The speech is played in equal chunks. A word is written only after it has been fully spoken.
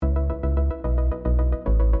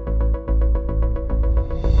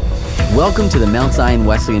Welcome to the Mount Zion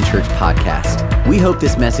Wesleyan Church podcast. We hope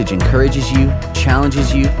this message encourages you,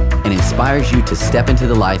 challenges you, and inspires you to step into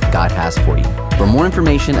the life God has for you. For more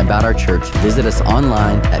information about our church, visit us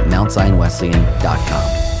online at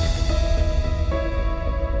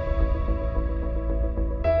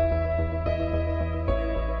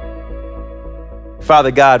mountzionwesleyan.com.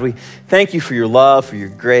 Father God, we thank you for your love, for your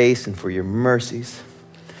grace, and for your mercies.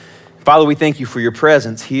 Father, we thank you for your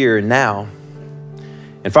presence here and now.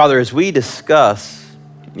 And Father, as we discuss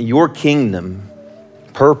your kingdom,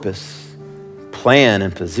 purpose, plan,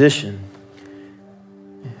 and position,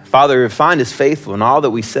 Father, find us faithful in all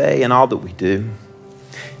that we say and all that we do.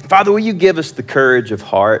 Father, will you give us the courage of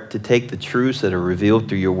heart to take the truths that are revealed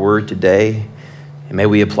through your word today, and may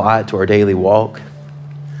we apply it to our daily walk,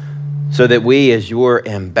 so that we, as your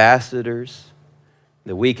ambassadors,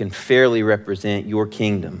 that we can fairly represent your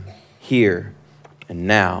kingdom here and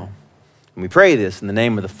now. And we pray this in the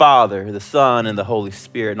name of the Father, the Son, and the Holy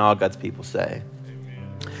Spirit, and all God's people say,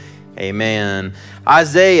 Amen.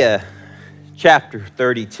 Isaiah chapter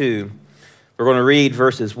 32. We're going to read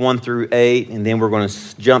verses 1 through 8, and then we're going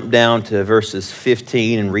to jump down to verses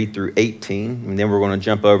 15 and read through 18, and then we're going to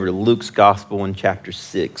jump over to Luke's Gospel in chapter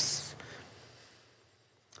 6.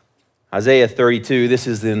 Isaiah 32, this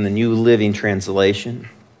is in the New Living Translation.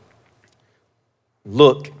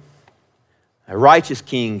 Look, a righteous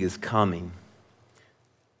king is coming,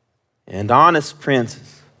 and honest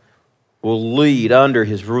princes will lead under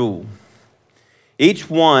his rule. Each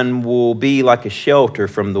one will be like a shelter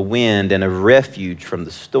from the wind and a refuge from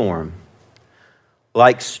the storm,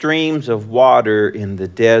 like streams of water in the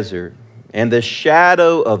desert and the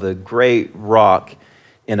shadow of a great rock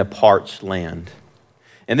in a parched land.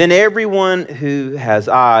 And then everyone who has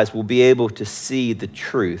eyes will be able to see the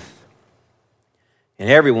truth, and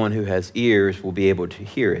everyone who has ears will be able to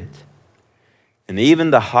hear it. And even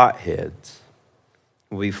the hotheads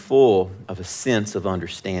will be full of a sense of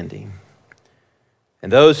understanding.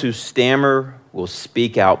 And those who stammer will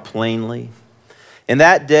speak out plainly. In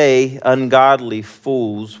that day, ungodly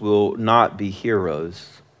fools will not be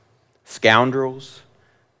heroes. Scoundrels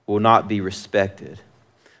will not be respected.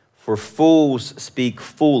 For fools speak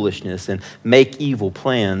foolishness and make evil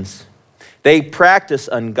plans. They practice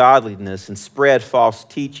ungodliness and spread false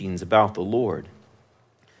teachings about the Lord.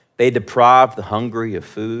 They deprive the hungry of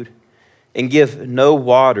food and give no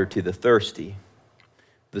water to the thirsty.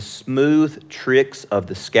 The smooth tricks of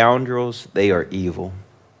the scoundrels, they are evil.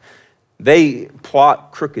 They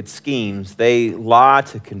plot crooked schemes. They lie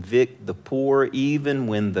to convict the poor, even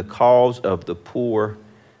when the cause of the poor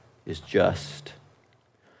is just.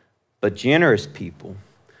 But generous people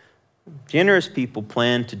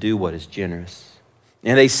plan to do what is generous,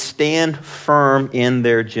 and they stand firm in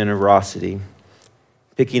their generosity.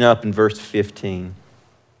 Picking up in verse 15.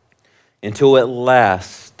 Until at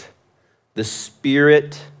last the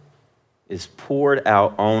Spirit is poured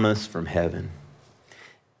out on us from heaven.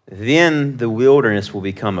 Then the wilderness will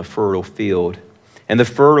become a fertile field, and the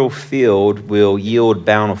fertile field will yield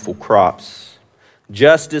bountiful crops.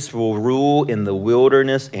 Justice will rule in the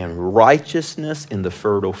wilderness and righteousness in the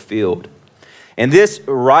fertile field. And this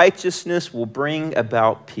righteousness will bring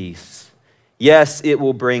about peace. Yes, it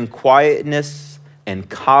will bring quietness and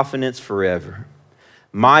confidence forever.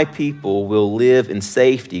 My people will live in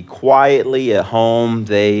safety, quietly at home.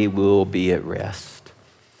 They will be at rest.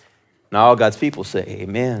 Now all God's people say,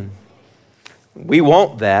 amen. We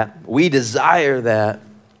want that. We desire that.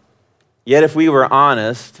 Yet if we were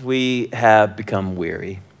honest, we have become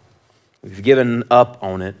weary. We've given up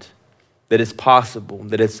on it, that it's possible,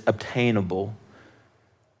 that it's obtainable,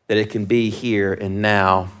 that it can be here and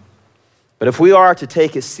now. But if we are to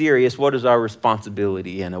take it serious, what is our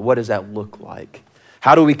responsibility in it? What does that look like?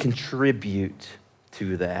 How do we contribute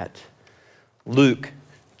to that? Luke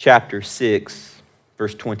chapter 6,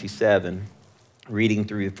 verse 27, reading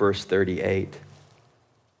through verse 38.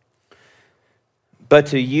 But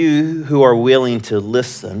to you who are willing to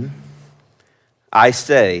listen, I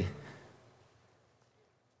say,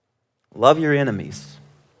 love your enemies.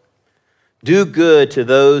 Do good to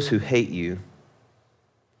those who hate you.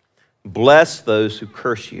 Bless those who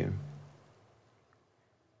curse you.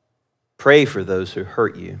 Pray for those who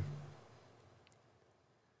hurt you.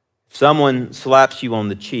 If someone slaps you on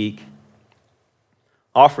the cheek,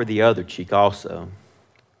 offer the other cheek also.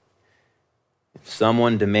 If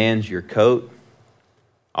someone demands your coat,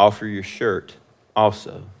 offer your shirt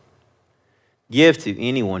also. Give to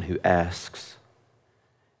anyone who asks.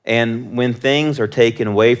 And when things are taken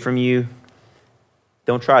away from you,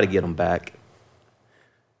 don't try to get them back.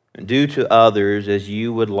 Do to others as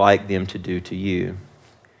you would like them to do to you.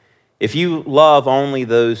 If you love only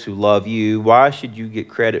those who love you, why should you get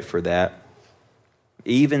credit for that?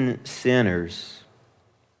 Even sinners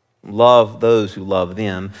love those who love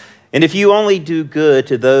them. And if you only do good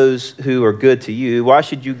to those who are good to you, why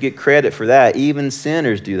should you get credit for that? Even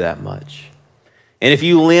sinners do that much. And if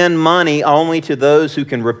you lend money only to those who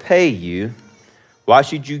can repay you, why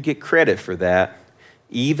should you get credit for that?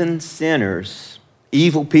 Even sinners,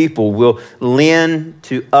 evil people, will lend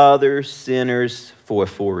to other sinners for a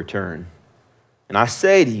full return. And I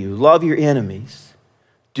say to you, love your enemies,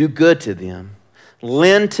 do good to them,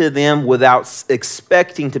 lend to them without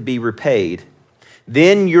expecting to be repaid.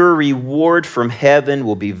 Then your reward from heaven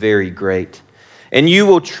will be very great, and you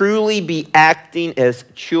will truly be acting as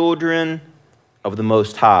children of the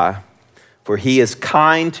Most High, for he is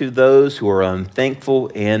kind to those who are unthankful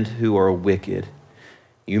and who are wicked.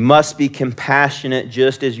 You must be compassionate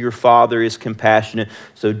just as your Father is compassionate,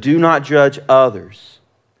 so do not judge others,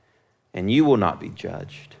 and you will not be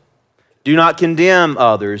judged. Do not condemn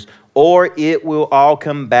others, or it will all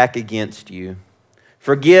come back against you.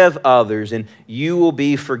 Forgive others, and you will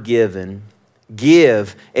be forgiven.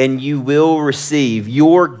 Give, and you will receive.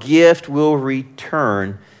 Your gift will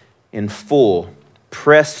return in full,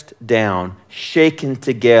 pressed down, shaken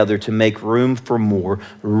together to make room for more,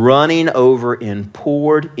 running over and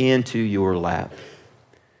poured into your lap.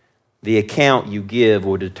 The account you give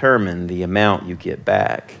will determine the amount you get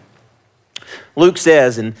back. Luke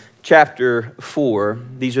says in chapter 4,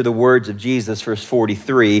 these are the words of Jesus, verse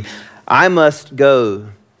 43, I must go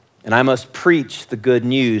and I must preach the good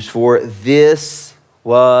news, for this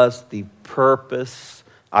was the purpose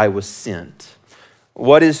I was sent.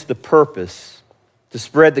 What is the purpose? To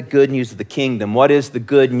spread the good news of the kingdom. What is the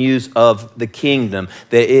good news of the kingdom?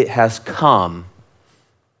 That it has come,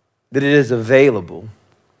 that it is available,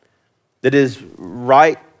 that it is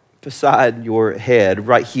right beside your head,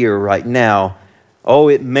 right here, right now. Oh,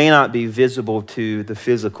 it may not be visible to the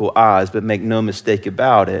physical eyes, but make no mistake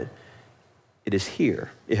about it. It is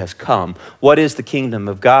here. It has come. What is the kingdom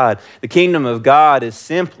of God? The kingdom of God is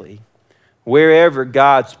simply wherever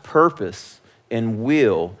God's purpose and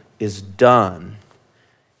will is done.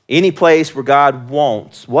 Any place where God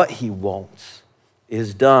wants what he wants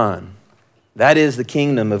is done. That is the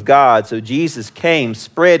kingdom of God. So Jesus came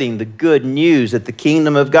spreading the good news that the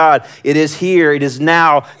kingdom of God, it is here, it is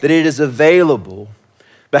now, that it is available.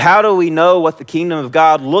 But how do we know what the kingdom of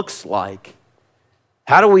God looks like?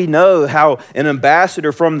 How do we know how an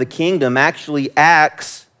ambassador from the kingdom actually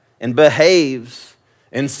acts and behaves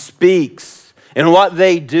and speaks and what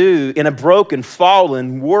they do in a broken,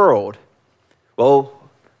 fallen world? Well,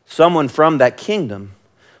 someone from that kingdom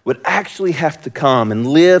would actually have to come and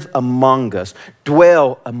live among us,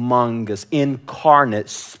 dwell among us, incarnate,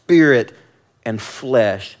 spirit and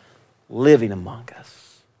flesh, living among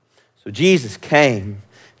us. So Jesus came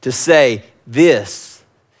to say, this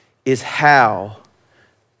is how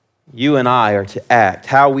you and I are to act,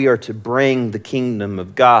 how we are to bring the kingdom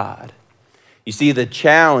of God. You see, the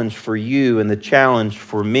challenge for you and the challenge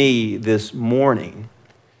for me this morning,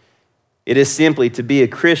 it is simply to be a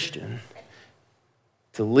Christian,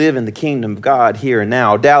 to live in the kingdom of God here and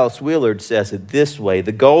now. Dallas Willard says it this way: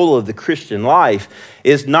 the goal of the Christian life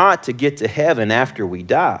is not to get to heaven after we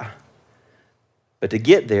die, but to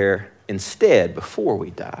get there instead before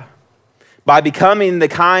we die. By becoming the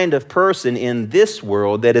kind of person in this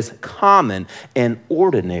world that is common and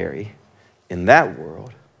ordinary in that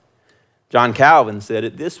world. John Calvin said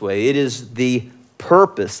it this way: it is the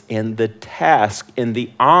purpose and the task and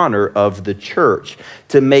the honor of the church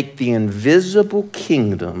to make the invisible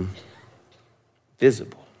kingdom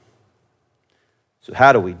visible. So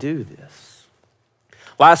how do we do this?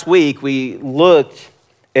 Last week we looked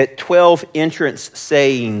at 12 entrance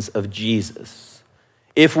sayings of Jesus.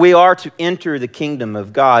 If we are to enter the kingdom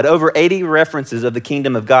of God, over 80 references of the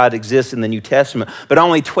kingdom of God exist in the New Testament, but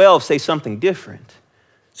only 12 say something different.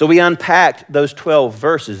 So we unpacked those 12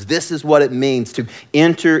 verses. This is what it means to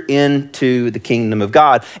enter into the kingdom of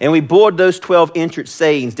God. And we boiled those 12 entrance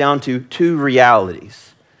sayings down to two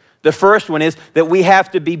realities. The first one is that we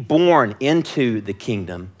have to be born into the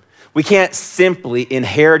kingdom. We can't simply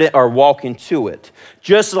inherit it or walk into it.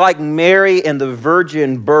 Just like Mary and the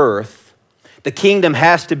virgin birth, the kingdom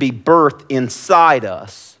has to be birthed inside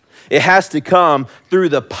us. It has to come through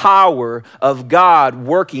the power of God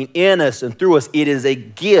working in us and through us. It is a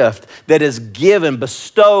gift that is given,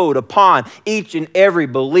 bestowed upon each and every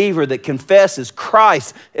believer that confesses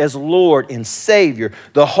Christ as Lord and Savior,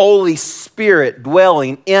 the Holy Spirit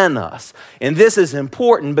dwelling in us. And this is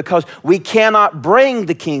important because we cannot bring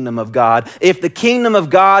the kingdom of God if the kingdom of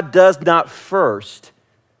God does not first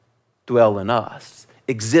dwell in us.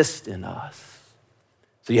 exist in us.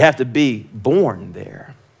 So you have to be born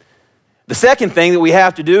there. The second thing that we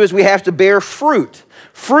have to do is we have to bear fruit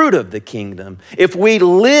of the kingdom. If we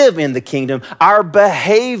live in the kingdom, our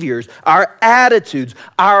behaviors, our attitudes,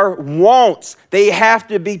 our wants, they have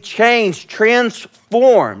to be changed,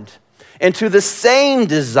 transformed into the same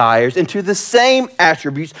desires, into the same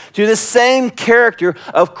attributes, to the same character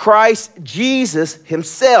of Christ Jesus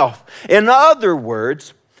himself. In other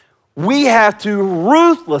words, we have to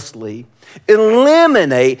ruthlessly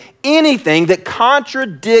eliminate anything that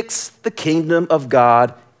contradicts the kingdom of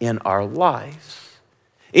God in our lives.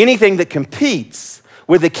 Anything that competes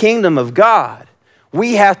with the kingdom of God,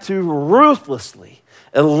 we have to ruthlessly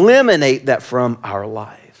eliminate that from our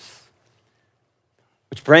lives.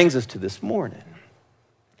 Which brings us to this morning.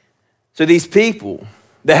 So these people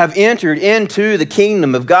that have entered into the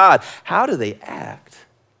kingdom of God, how do they act?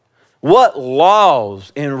 What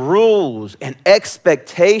laws and rules and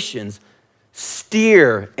expectations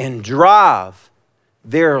steer and drive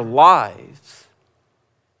their lives?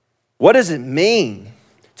 What does it mean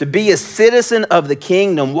to be a citizen of the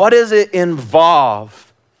kingdom? What does it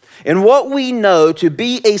involve? And what we know to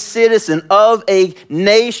be a citizen of a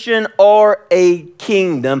nation or a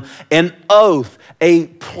kingdom, an oath, a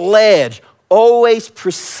pledge always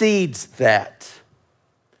precedes that.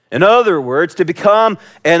 In other words, to become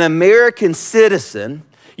an American citizen,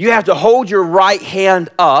 you have to hold your right hand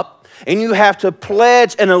up and you have to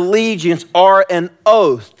pledge an allegiance or an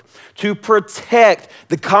oath to protect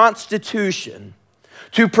the Constitution,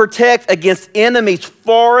 to protect against enemies,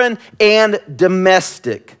 foreign and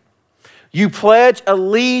domestic. You pledge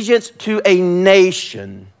allegiance to a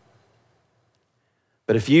nation.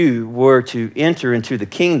 But if you were to enter into the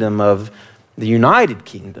kingdom of the United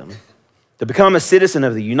Kingdom, to become a citizen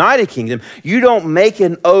of the United Kingdom, you don't make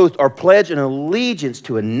an oath or pledge an allegiance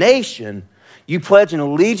to a nation. You pledge an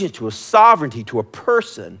allegiance to a sovereignty, to a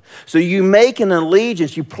person. So you make an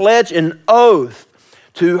allegiance, you pledge an oath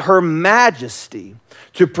to Her Majesty,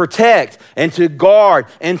 to protect and to guard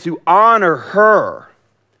and to honor her.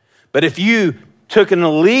 But if you took an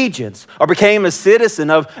allegiance or became a citizen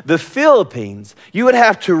of the Philippines, you would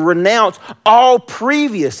have to renounce all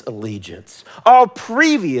previous allegiance, all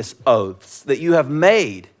previous oaths that you have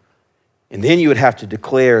made. And then you would have to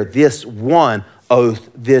declare this one oath,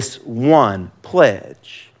 this one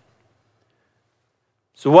pledge.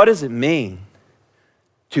 So what does it mean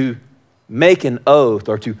to make an oath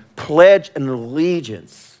or to pledge an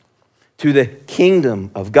allegiance to the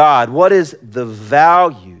kingdom of God? What is the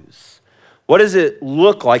values? What does it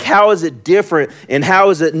look like? How is it different and how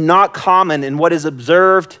is it not common in what is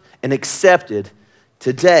observed and accepted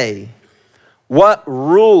today? What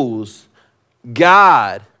rules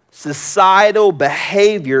guide societal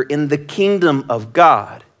behavior in the kingdom of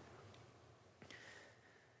God?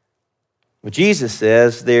 Well, Jesus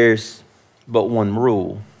says there's but one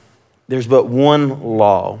rule. There's but one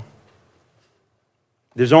law.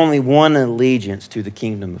 There's only one allegiance to the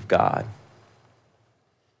kingdom of God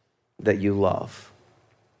that you love.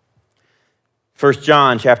 1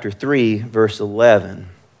 John chapter 3, verse 11.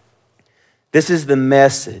 This is the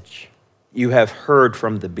message you have heard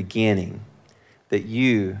from the beginning, that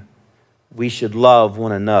we should love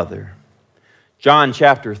one another. John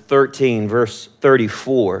chapter 13, verse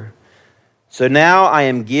 34. So now I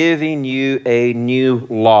am giving you a new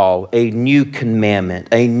law, a new commandment,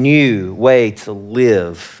 a new way to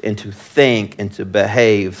live and to think and to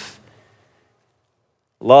behave.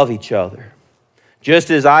 Love each other.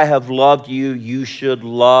 Just as I have loved you, you should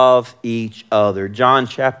love each other. John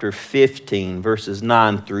chapter 15, verses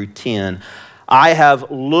 9 through 10. I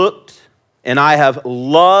have looked and I have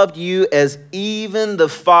loved you as even the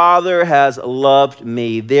Father has loved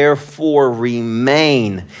me. Therefore,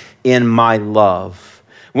 remain in my love.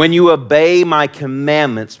 When you obey my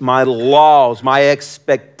commandments, my laws, my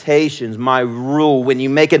expectations, my rule, when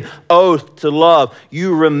you make an oath to love,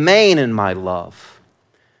 you remain in my love.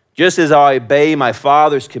 Just as I obey my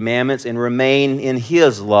Father's commandments and remain in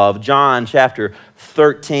his love. John chapter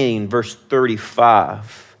 13, verse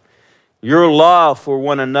 35. Your love for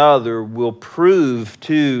one another will prove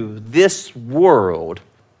to this world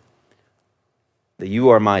that you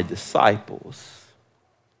are my disciples.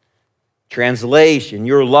 Translation,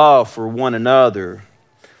 your love for one another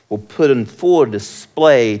will put in full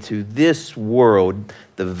display to this world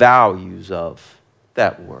the values of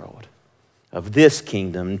that world, of this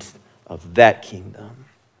kingdom, of that kingdom.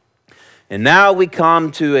 And now we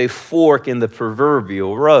come to a fork in the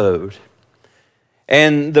proverbial road.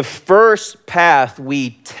 And the first path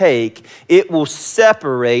we take, it will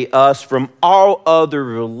separate us from all other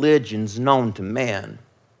religions known to man.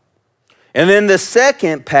 And then the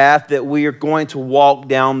second path that we are going to walk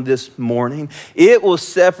down this morning, it will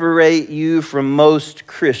separate you from most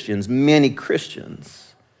Christians, many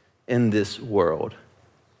Christians in this world.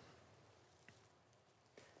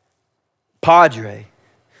 Padre,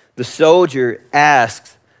 the soldier,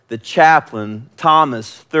 asked the chaplain,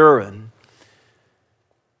 Thomas Thurin,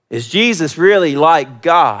 is Jesus really like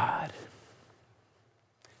God?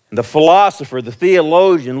 And the philosopher, the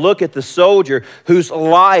theologian, looked at the soldier whose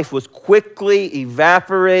life was quickly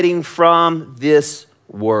evaporating from this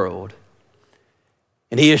world.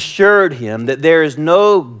 And he assured him that there is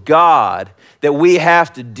no God that we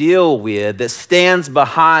have to deal with that stands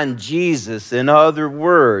behind Jesus. In other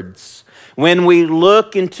words, when we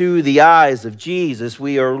look into the eyes of Jesus,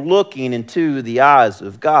 we are looking into the eyes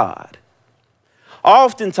of God.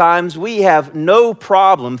 Oftentimes, we have no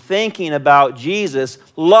problem thinking about Jesus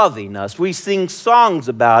loving us. We sing songs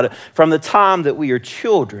about it from the time that we are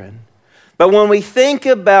children. But when we think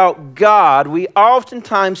about God, we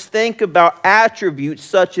oftentimes think about attributes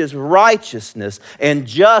such as righteousness and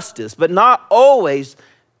justice, but not always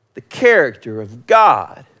the character of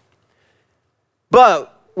God.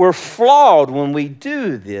 But we're flawed when we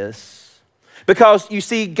do this because, you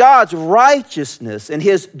see, God's righteousness and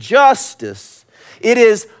His justice, it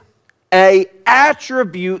is an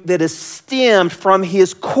attribute that is stemmed from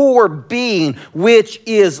His core being, which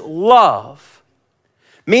is love.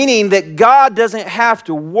 Meaning that God doesn't have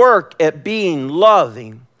to work at being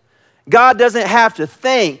loving. God doesn't have to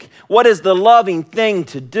think, what is the loving thing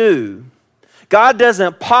to do? God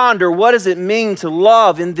doesn't ponder, what does it mean to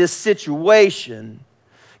love in this situation?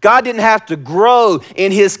 God didn't have to grow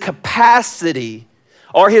in His capacity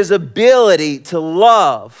or His ability to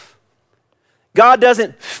love. God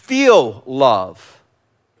doesn't feel love.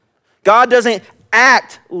 God doesn't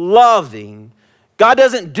act loving. God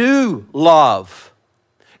doesn't do love.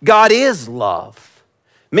 God is love.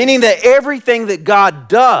 Meaning that everything that God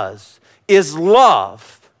does is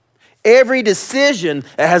love. Every decision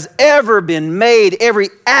that has ever been made, every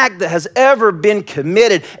act that has ever been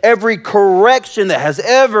committed, every correction that has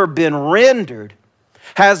ever been rendered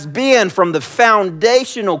has been from the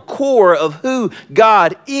foundational core of who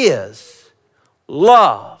God is.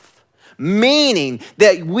 Love, meaning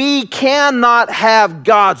that we cannot have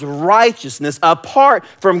God's righteousness apart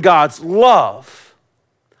from God's love,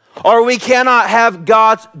 or we cannot have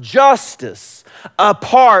God's justice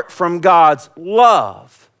apart from God's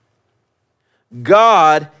love.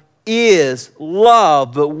 God is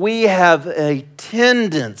love, but we have a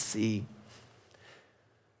tendency,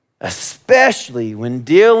 especially when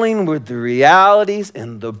dealing with the realities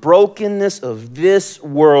and the brokenness of this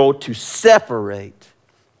world, to separate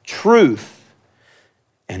truth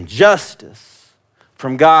and justice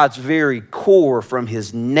from God's very core, from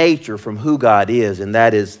His nature, from who God is, and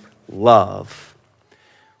that is love.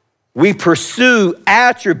 We pursue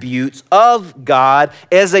attributes of God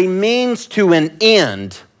as a means to an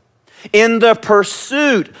end. In the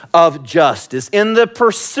pursuit of justice, in the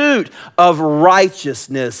pursuit of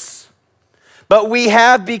righteousness. But we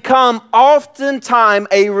have become oftentimes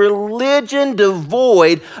a religion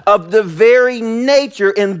devoid of the very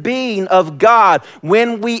nature and being of God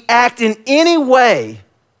when we act in any way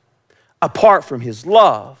apart from His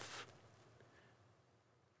love.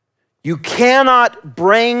 You cannot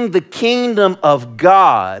bring the kingdom of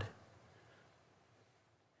God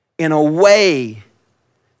in a way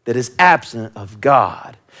that is absent of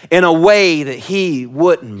God, in a way that He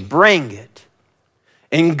wouldn't bring it.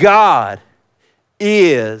 And God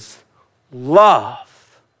is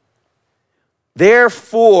love.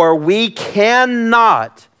 Therefore, we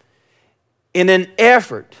cannot, in an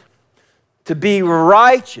effort to be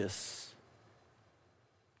righteous,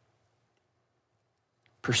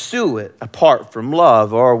 pursue it apart from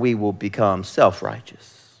love, or we will become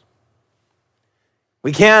self-righteous.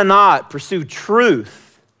 We cannot pursue truth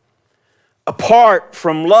apart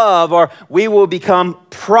from love, or we will become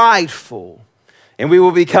prideful, and we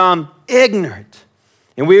will become ignorant,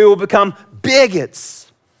 and we will become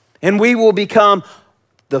bigots, and we will become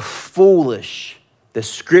the foolish that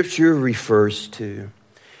Scripture refers to.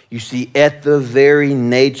 You see, at the very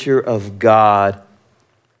nature of God,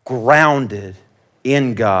 grounded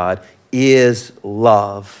in God, is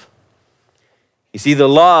love. You see, the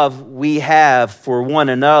love we have for one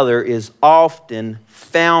another is often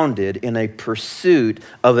founded in a pursuit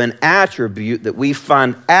of an attribute that we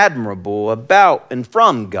find admirable about and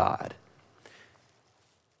from God.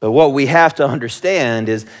 But what we have to understand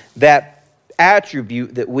is that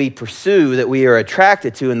attribute that we pursue, that we are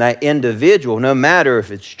attracted to in that individual, no matter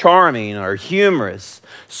if it's charming or humorous,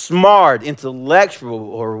 smart, intellectual,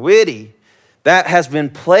 or witty, that has been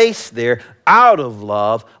placed there out of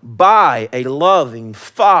love by a loving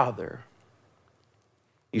Father.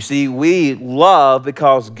 You see, we love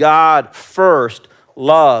because God first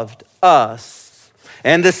loved us.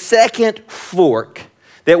 And the second fork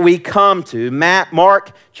that we come to,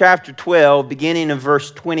 Mark chapter 12, beginning in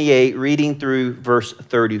verse 28, reading through verse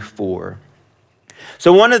 34.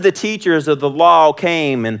 So one of the teachers of the law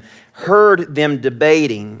came and heard them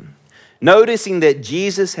debating. Noticing that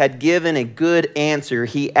Jesus had given a good answer,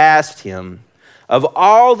 he asked him, "Of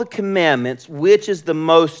all the commandments, which is the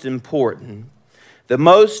most important?" "The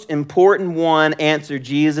most important one," answered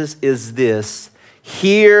Jesus, "is this: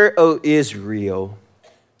 Hear, O Israel,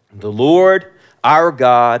 the Lord our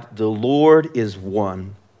God, the Lord is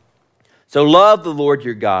one. So love the Lord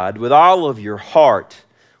your God with all of your heart,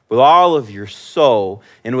 with all of your soul,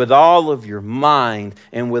 and with all of your mind,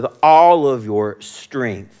 and with all of your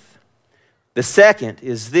strength. The second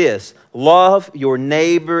is this: love your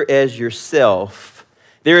neighbor as yourself.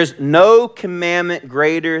 There is no commandment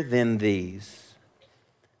greater than these."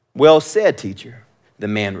 "Well said, teacher," the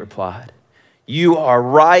man replied. "You are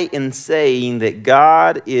right in saying that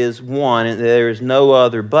God is one and there is no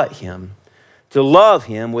other but him. To love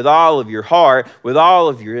him with all of your heart, with all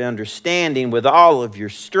of your understanding, with all of your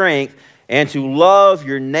strength, and to love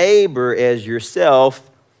your neighbor as yourself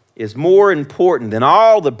is more important than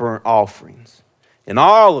all the burnt offerings and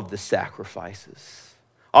all of the sacrifices,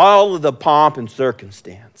 all of the pomp and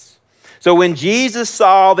circumstance." So when Jesus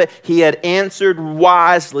saw that he had answered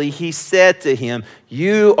wisely, he said to him,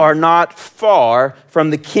 "You are not far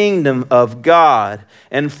from the kingdom of God."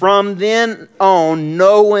 And from then on,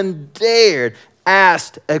 no one dared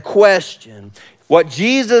ask a question. What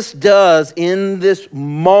Jesus does in this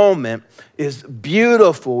moment is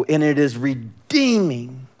beautiful and it is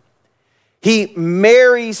redeeming. He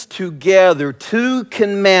marries together two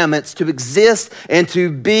commandments to exist and to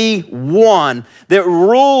be one that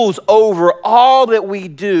rules over all that we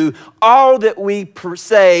do, all that we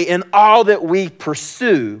say, and all that we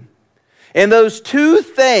pursue. And those two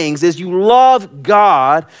things is you love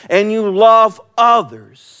God and you love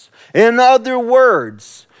others. In other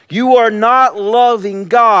words, you are not loving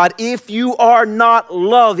God if you are not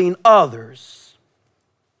loving others.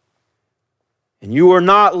 And you are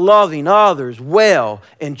not loving others well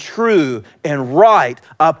and true and right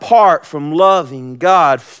apart from loving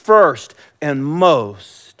God first and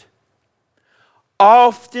most.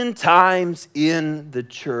 Oftentimes in the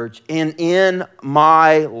church and in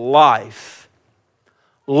my life,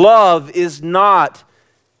 love is not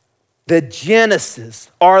the genesis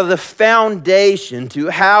or the foundation to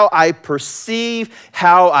how I perceive,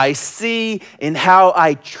 how I see, and how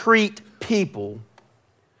I treat people.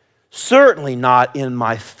 Certainly not in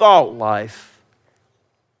my thought life.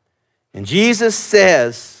 And Jesus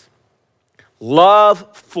says, love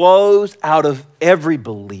flows out of every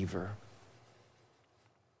believer.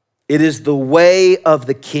 It is the way of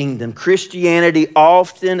the kingdom. Christianity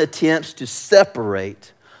often attempts to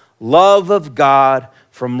separate love of God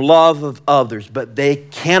from love of others, but they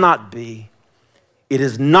cannot be. It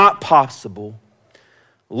is not possible.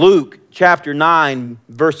 Luke chapter 9,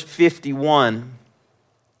 verse 51.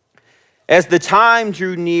 As the time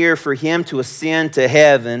drew near for him to ascend to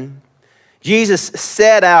heaven, Jesus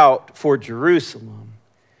set out for Jerusalem.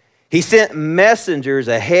 He sent messengers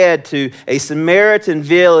ahead to a Samaritan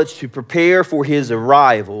village to prepare for his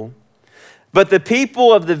arrival. But the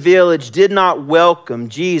people of the village did not welcome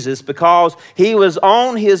Jesus because he was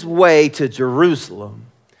on his way to Jerusalem.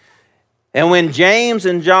 And when James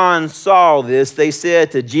and John saw this, they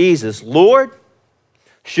said to Jesus, "Lord,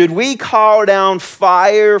 should we call down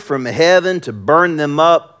fire from heaven to burn them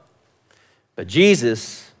up?" But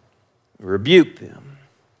Jesus rebuked them.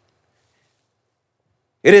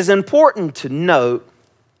 It is important to note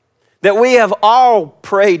that we have all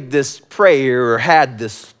prayed this prayer or had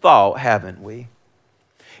this thought, haven't we?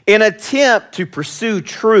 In an attempt to pursue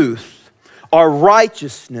truth or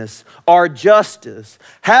righteousness or justice,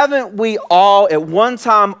 haven't we all at one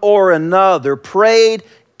time or another prayed,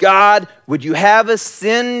 "God, would you have us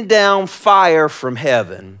send down fire from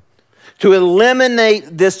heaven to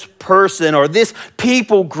eliminate this person or this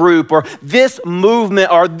people group or this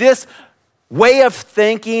movement or this way of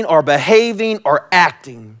thinking or behaving or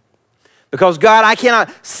acting? Because God, I cannot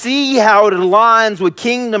see how it aligns with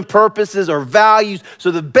kingdom purposes or values. So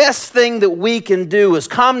the best thing that we can do is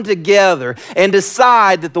come together and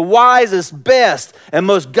decide that the wisest, best, and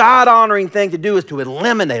most God-honoring thing to do is to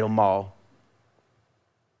eliminate them all."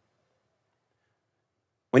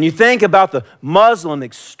 When you think about the Muslim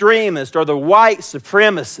extremist or the white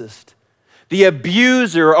supremacist, the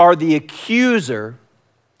abuser or the accuser,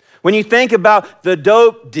 When you think about the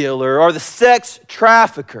dope dealer or the sex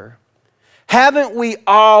trafficker, haven't we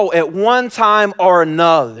all at one time or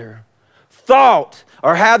another thought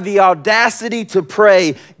or had the audacity to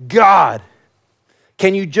pray, God,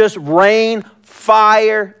 can you just rain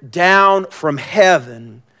fire down from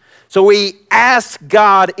heaven? So we ask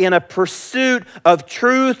God in a pursuit of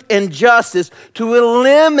truth and justice to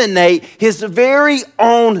eliminate his very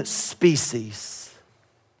own species,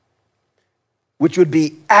 which would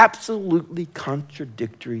be absolutely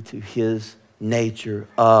contradictory to his nature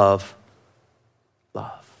of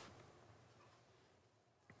love.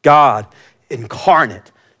 God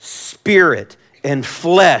incarnate, spirit and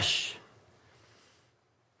flesh.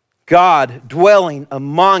 God dwelling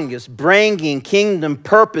among us, bringing kingdom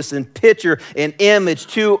purpose and picture and image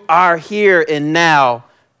to our here and now.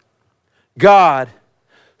 God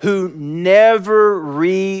who never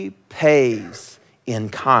repays in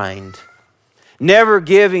kind, never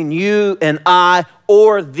giving you and I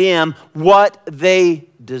or them what they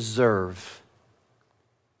deserve.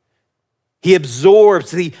 He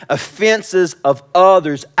absorbs the offenses of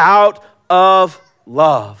others out of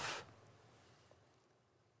love.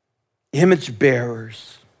 Image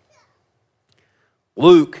bearers.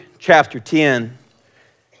 Luke chapter 10,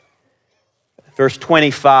 verse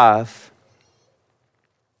 25.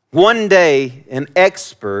 One day, an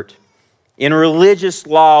expert in religious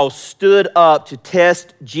law stood up to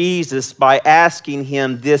test Jesus by asking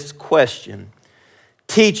him this question: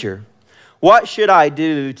 Teacher, what should I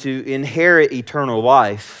do to inherit eternal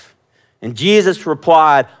life? And Jesus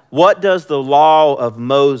replied, what does the law of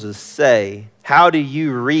Moses say? How do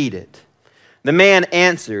you read it? The man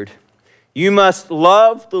answered, you must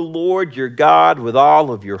love the Lord your God with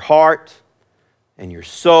all of your heart and your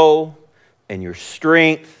soul and your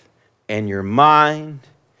strength and your mind.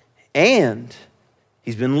 And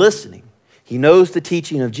he's been listening. He knows the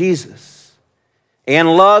teaching of Jesus.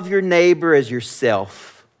 And love your neighbor as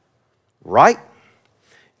yourself. Right?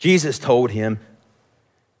 Jesus told him,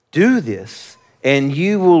 do this and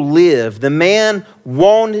you will live. The man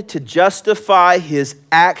wanted to justify his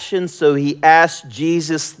actions, so he asked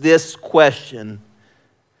Jesus this question: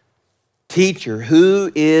 Teacher,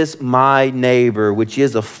 who is my neighbor? Which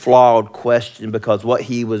is a flawed question, because what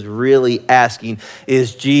he was really asking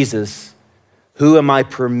is, Jesus, who am I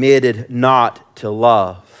permitted not to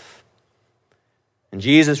love? And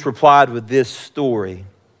Jesus replied with this story.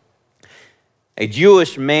 A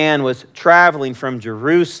Jewish man was traveling from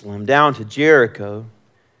Jerusalem down to Jericho,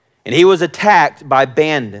 and he was attacked by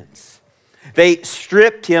bandits. They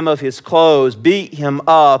stripped him of his clothes, beat him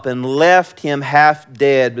up, and left him half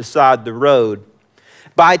dead beside the road.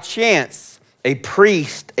 By chance, a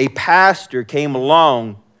priest, a pastor, came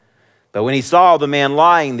along, but when he saw the man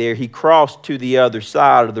lying there, he crossed to the other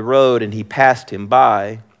side of the road and he passed him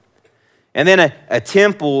by. And then a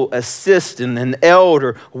temple assistant, an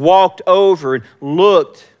elder, walked over and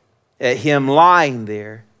looked at him lying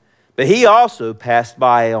there. But he also passed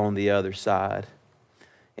by on the other side.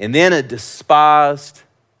 And then a despised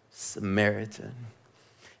Samaritan.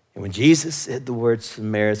 And when Jesus said the word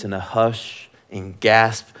Samaritan, a hush and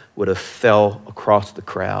gasp would have fell across the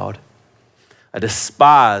crowd. A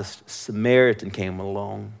despised Samaritan came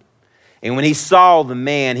along. And when he saw the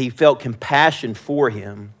man, he felt compassion for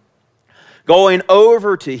him. Going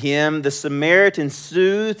over to him, the Samaritan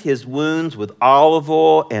soothed his wounds with olive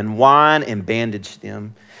oil and wine and bandaged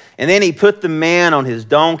them. And then he put the man on his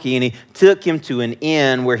donkey and he took him to an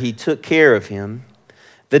inn where he took care of him.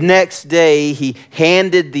 The next day, he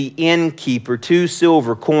handed the innkeeper 2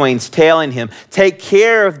 silver coins, telling him, take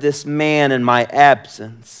care of this man in my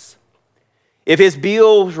absence. If his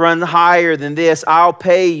bills run higher than this, I'll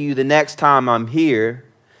pay you the next time I'm here.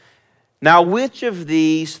 Now, which of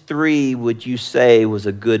these 3 would you say was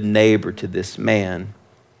a good neighbor to this man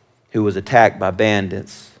who was attacked by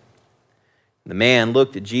bandits? The man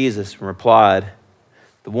looked at Jesus and replied,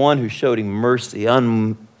 the one who showed him mercy,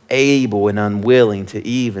 unable and unwilling to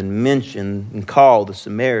even mention and call the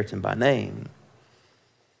Samaritan by name.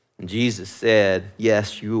 And Jesus said,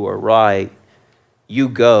 yes, you are right. You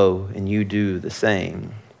go and you do the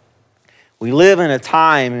same. We live in a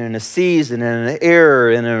time and in a season and an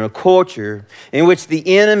era and in a culture in which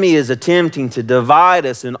the enemy is attempting to divide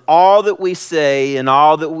us in all that we say and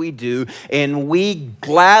all that we do, and we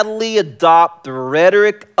gladly adopt the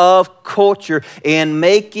rhetoric of culture and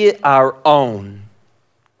make it our own.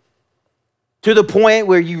 To the point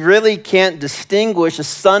where you really can't distinguish a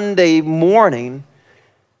Sunday morning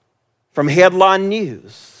from headline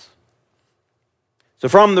news. So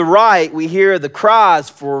from the right, we hear the cries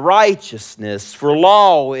for righteousness, for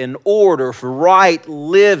law and order, for right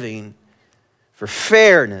living, for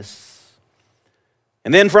fairness.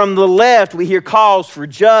 And then from the left, we hear calls for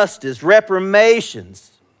justice, reformations,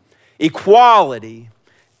 equality,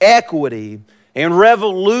 equity, and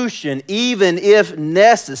revolution, even if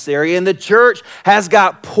necessary. And the church has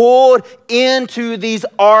got pulled into these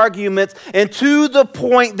arguments, and to the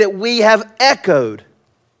point that we have echoed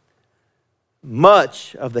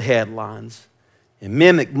much of the headlines and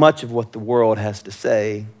mimicked much of what the world has to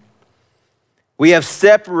say. We have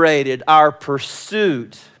separated our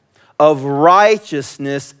pursuit of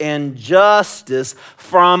righteousness and justice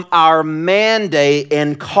from our mandate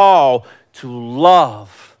and call to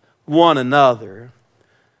love one another.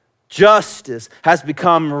 Justice has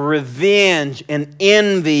become revenge and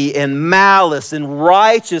envy and malice, and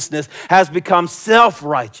righteousness has become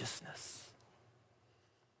self-righteousness.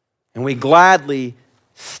 And we gladly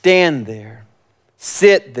stand there,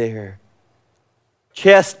 sit there,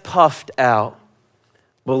 chest puffed out,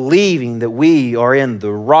 believing that we are in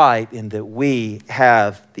the right and that we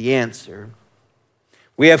have the answer.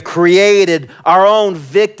 We have created our own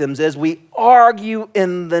victims as we argue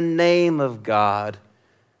in the name of God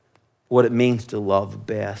what it means to love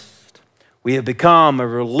best. We have become a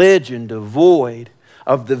religion devoid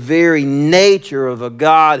of the very nature of a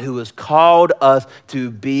God who has called us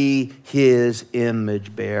to be His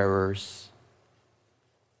image bearers.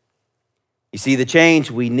 You see, the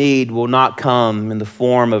change we need will not come in the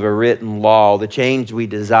form of a written law. The change we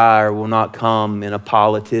desire will not come in a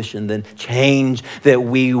politician. The change that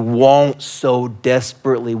we want so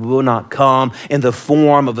desperately will not come in the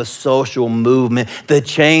form of a social movement. The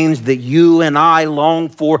change that you and I long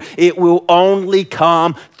for, it will only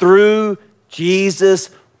come through Jesus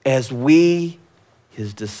as we,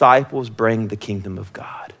 His disciples, bring the kingdom of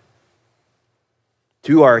God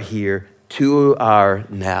to our here, to our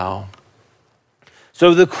now.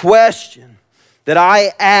 So the question that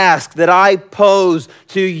I ask, that I pose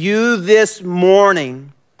to you this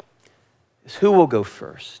morning is, who will go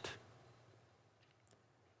first?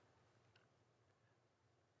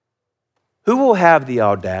 Who will have the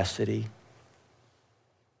audacity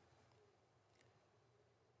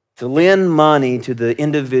to lend money to the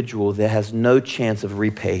individual that has no chance of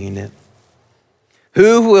repaying it?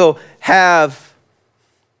 Who will have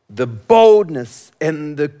the boldness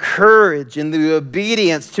and the courage and the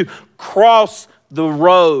obedience to cross the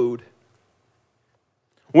road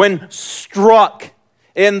when struck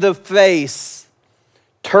in the face,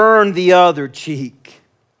 turn the other cheek,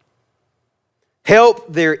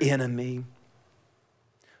 help their enemy?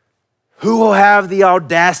 Who will have the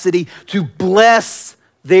audacity to bless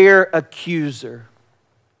their accuser?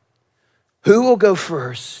 Who will go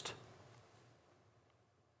first?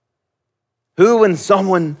 Who, when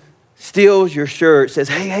someone steals your shirt, says,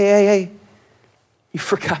 hey, you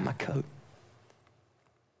forgot my coat?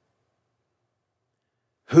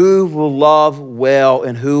 Who will love well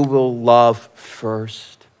and who will love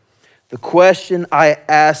first? The question I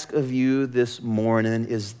ask of you this morning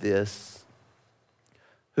is this: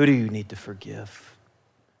 who do you need to forgive?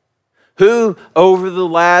 Who over the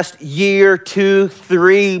last year, 2,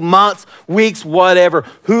 3 months, weeks, whatever,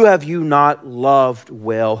 who have you not loved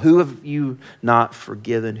well? Who have you not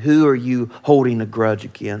forgiven? Who are you holding a grudge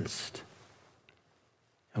against?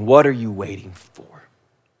 And what are you waiting for?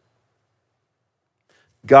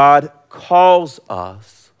 God calls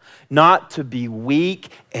us not to be weak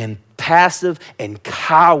and passive and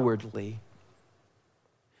cowardly.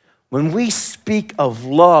 When we speak of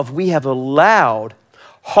love, we have allowed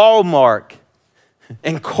Hallmark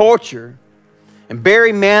and culture and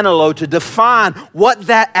Barry Manilow to define what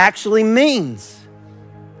that actually means,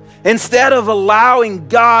 instead of allowing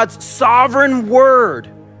God's sovereign word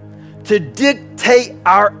to dictate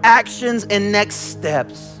our actions and next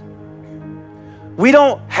steps. We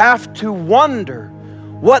don't have to wonder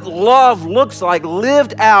what love looks like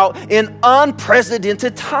lived out in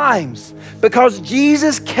unprecedented times, because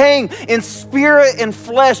Jesus came in spirit and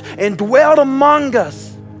flesh and dwelt among us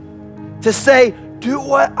to say, do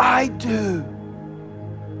what I do.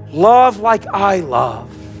 Love like I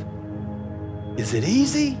love. Is it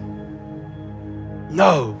easy?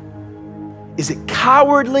 No. Is it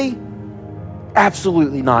cowardly?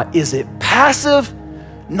 Absolutely not. Is it passive?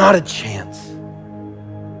 Not a chance.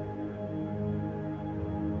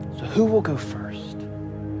 So who will go first?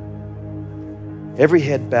 Every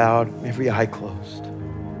head bowed, every eye closed.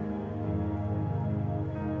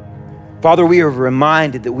 Father, we are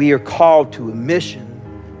reminded that we are called to a mission.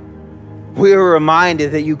 We are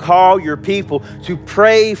reminded that you call your people to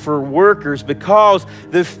pray for workers because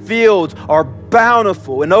the fields are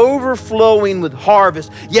bountiful and overflowing with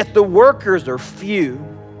harvest, yet the workers are few.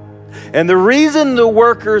 And the reason the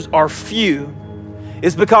workers are few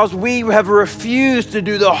is because we have refused to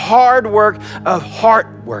do the hard work of heart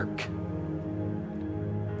work.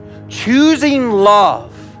 Choosing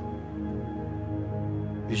love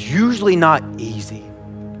is usually not easy.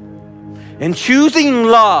 And choosing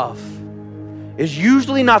love is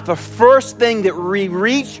usually not the first thing that we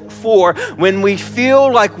reach for when we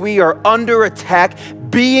feel like we are under attack,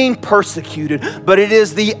 being persecuted. But it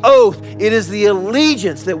is the oath, it is the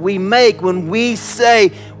allegiance that we make when we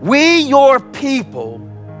say, we, your people,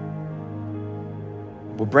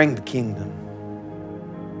 will bring the kingdom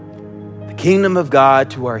of God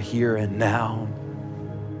to our here and now.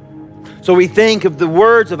 So we think of the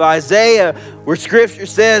words of Isaiah where Scripture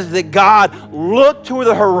says that God looked toward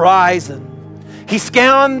the horizon. He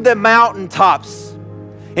scanned the mountaintops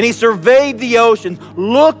and He surveyed the oceans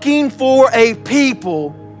looking for a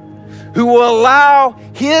people who will allow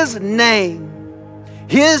His name,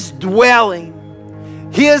 His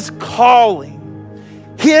dwelling, His calling,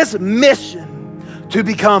 His mission to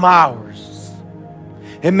become ours.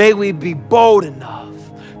 And may we be bold enough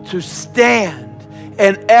to stand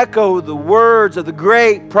and echo the words of the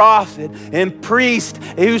great prophet and priest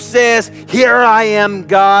who says, "Here I am,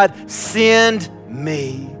 God, send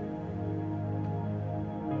me."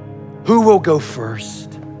 Who will go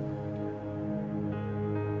first?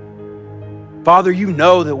 Father, you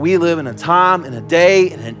know that we live in a time, in a day,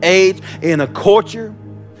 in an age, in a culture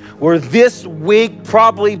where this week,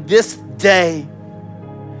 probably this day,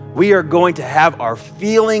 we are going to have our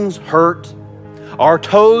feelings hurt, our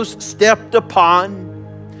toes stepped upon.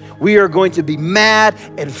 We are going to be mad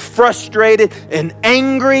and frustrated and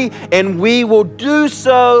angry, and we will do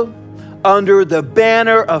so under the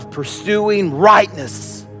banner of pursuing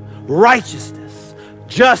rightness, righteousness,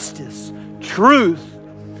 justice, truth.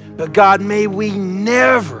 But God, may we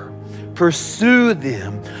never pursue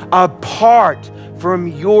them apart from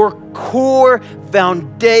your core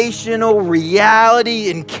foundational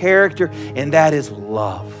reality and character, and that is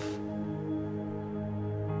love.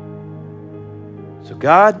 So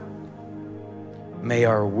God, may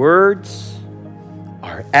our words,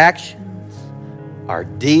 our actions, our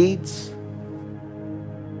deeds,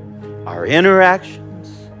 our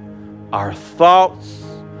interactions, our thoughts,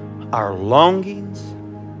 our longings,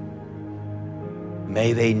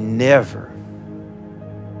 may they never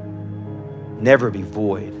be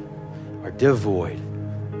void or devoid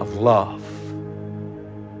of love.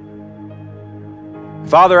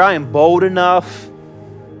 Father, I am bold enough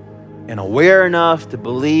and aware enough to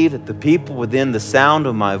believe that the people within the sound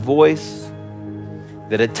of my voice,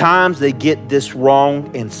 that at times they get this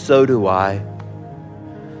wrong, and so do I.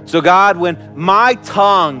 So God, when my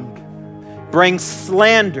tongue brings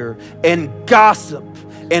slander and gossip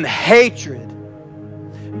and hatred,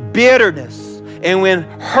 bitterness, and when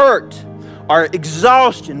hurt or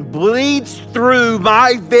exhaustion bleeds through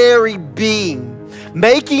my very being,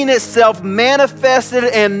 making itself manifested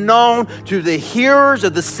and known to the hearers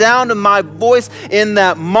of the sound of my voice in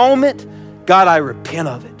that moment, God, I repent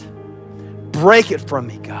of it. Break it from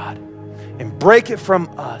me, God, and break it from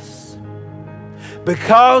us.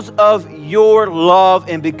 Because of your love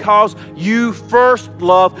and because you first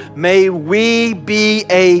love, may we be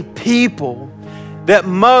a people that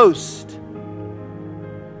most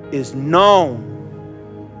is known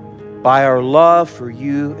by our love for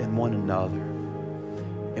you and one another.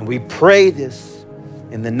 And we pray this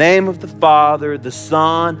in the name of the Father, the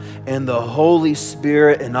Son, and the Holy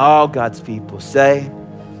Spirit, and all God's people say,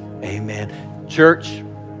 amen. Church,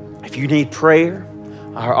 if you need prayer,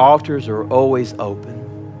 our altars are always open.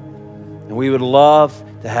 And we would love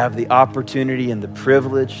to have the opportunity and the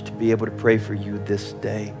privilege to be able to pray for you this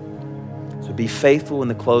day. So be faithful in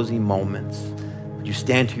the closing moments. Would you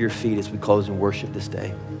stand to your feet as we close in worship this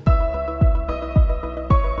day?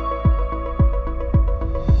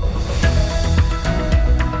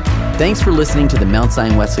 Thanks for listening to the Mount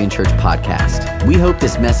Zion Wesleyan Church podcast. We hope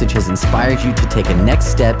this message has inspired you to take a next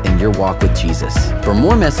step in your walk with Jesus. For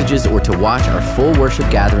more messages or to watch our full worship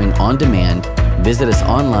gathering on demand, visit us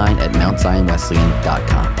online at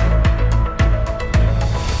mountzionwesleyan.com.